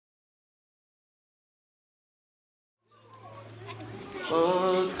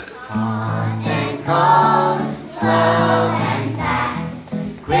cold, slow and fast.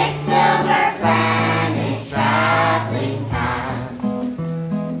 Quicksilver planet traveling past.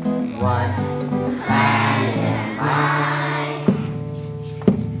 What planet am I?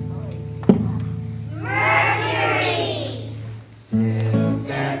 Mercury!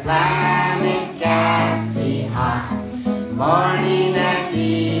 Sister planet, gassy hot, morning and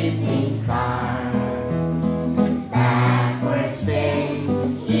evening star. Backward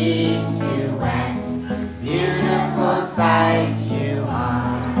spin, east to west, beautiful sight you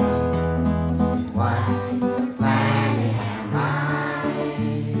are. What planet am I?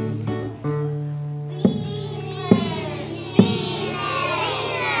 Venus!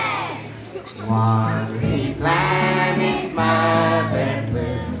 Watery planet, mother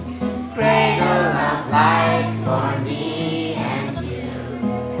blue, cradle of light for me and you.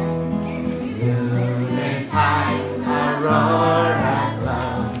 Lunar tides, aurora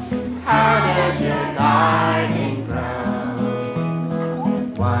glow, how does your garden grow?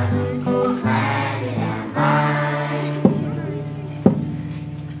 What planet am I?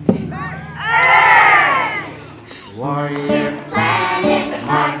 Earth! Warrior planet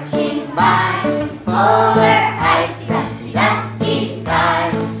marching by, polar ice, dusty, dusty sky,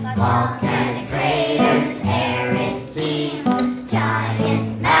 volcanic craters, arid seas, giant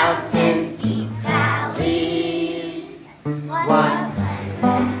mountains, deep valleys. What planet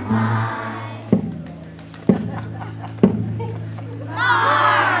am I?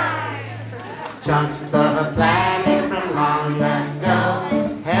 Mars! Chunks of a planet from long ago,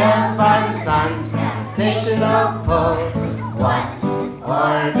 held by the sun's gravitational pull. What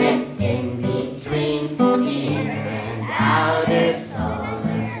orbits in between the inner and outer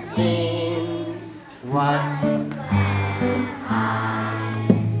solar scene? What am I?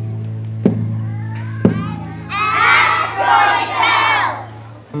 Asteroid belt!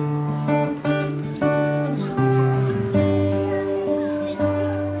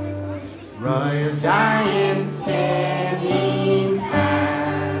 Royal giant spinning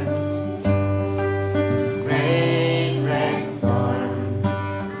fast. Great red storm,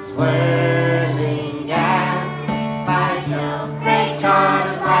 swirling gas. By Jove, great god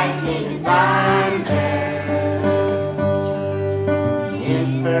of lightning and thunder.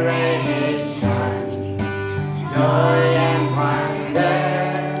 Inspiration, joy and wonder.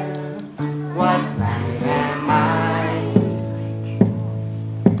 What planet am I?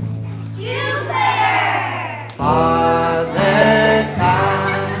 Jupiter! Father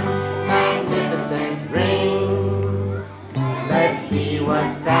time, magnificent rings. Let's see what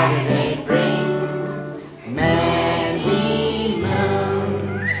Saturday brings. Many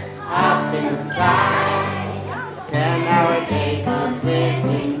moons up in the sky. 10-hour day goes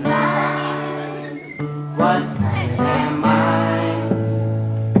whizzing by. What planet am I?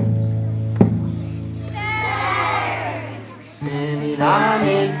 Saturn! Spinning on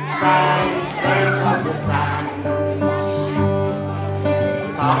its side, circles the sun.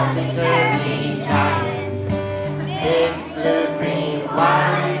 Topsy-turvy giant, big blue-green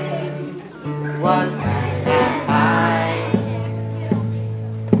one. What planet am I?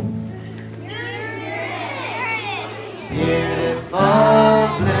 Beautiful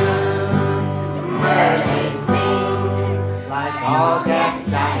blue, mermaid sings, like all gas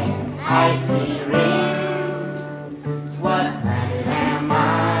giants, icy rings. What planet am I?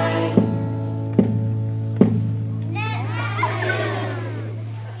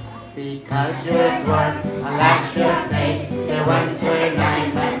 Because you're a dwarf, alas your fate. There once were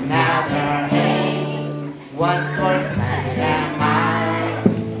 9, but now there are 8. What dwarf planet am I?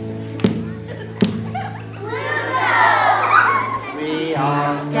 Pluto! We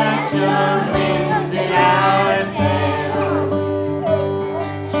all got your winds in our sails.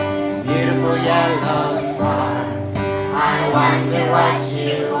 Beautiful yellow star, I wonder what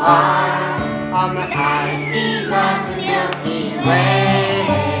you are on the high seas of the Milky Way.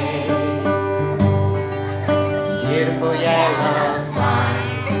 Beautiful yellow star,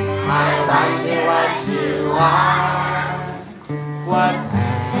 I wonder what you are. What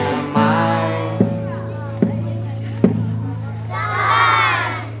am I?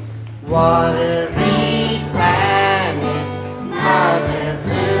 Sun! Watery planet, mother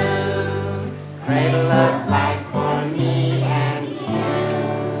blue, cradle of light for me and you.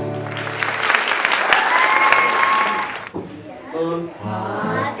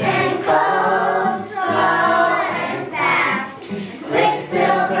 Hot and cold, slow and fast,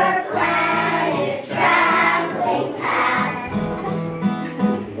 quicksilver planet traveling past.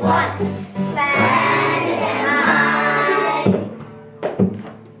 What planet am I?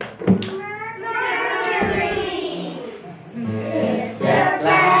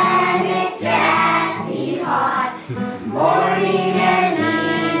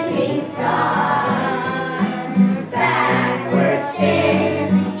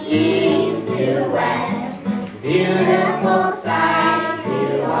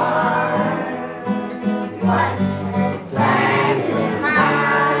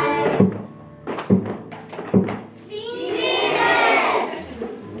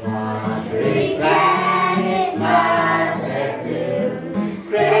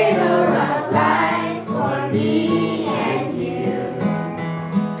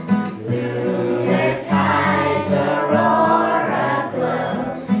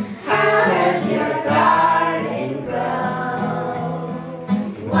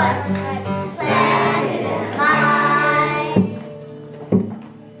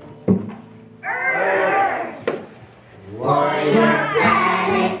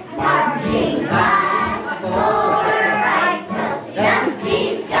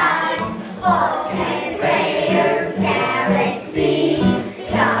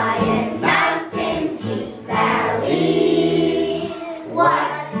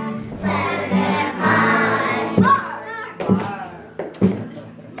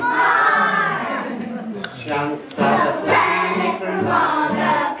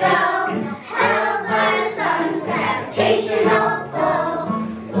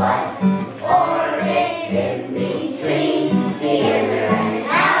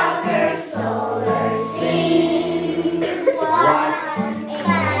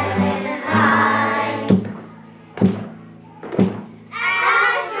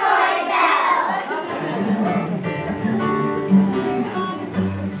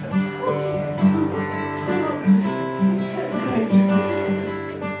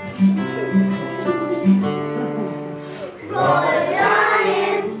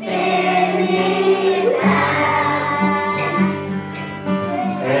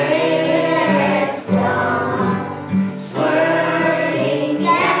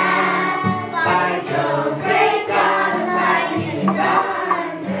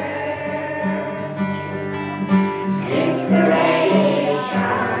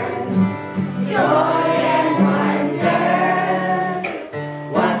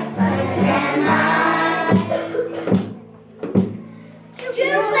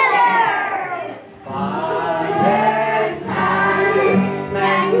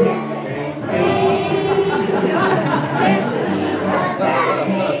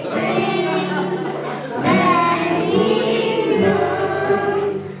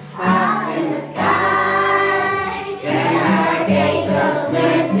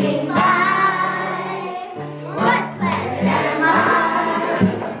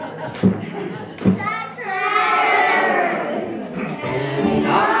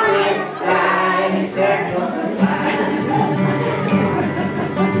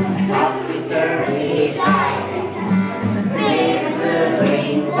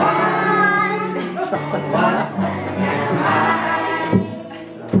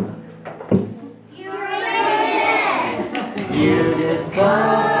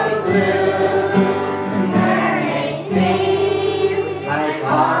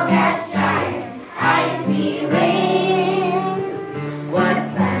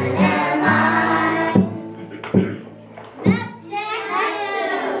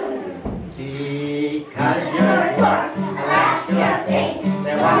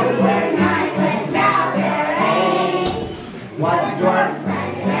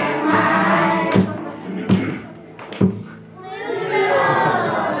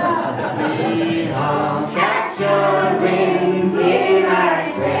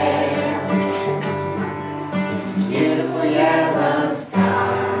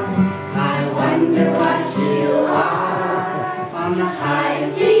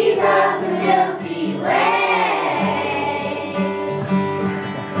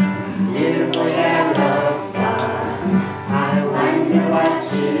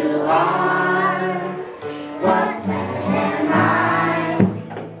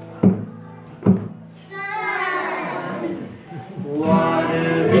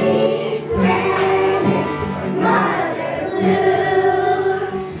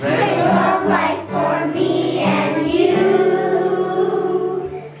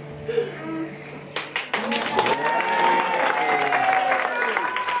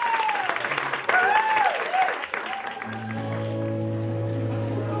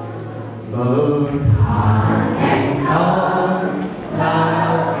 Both hot and cold,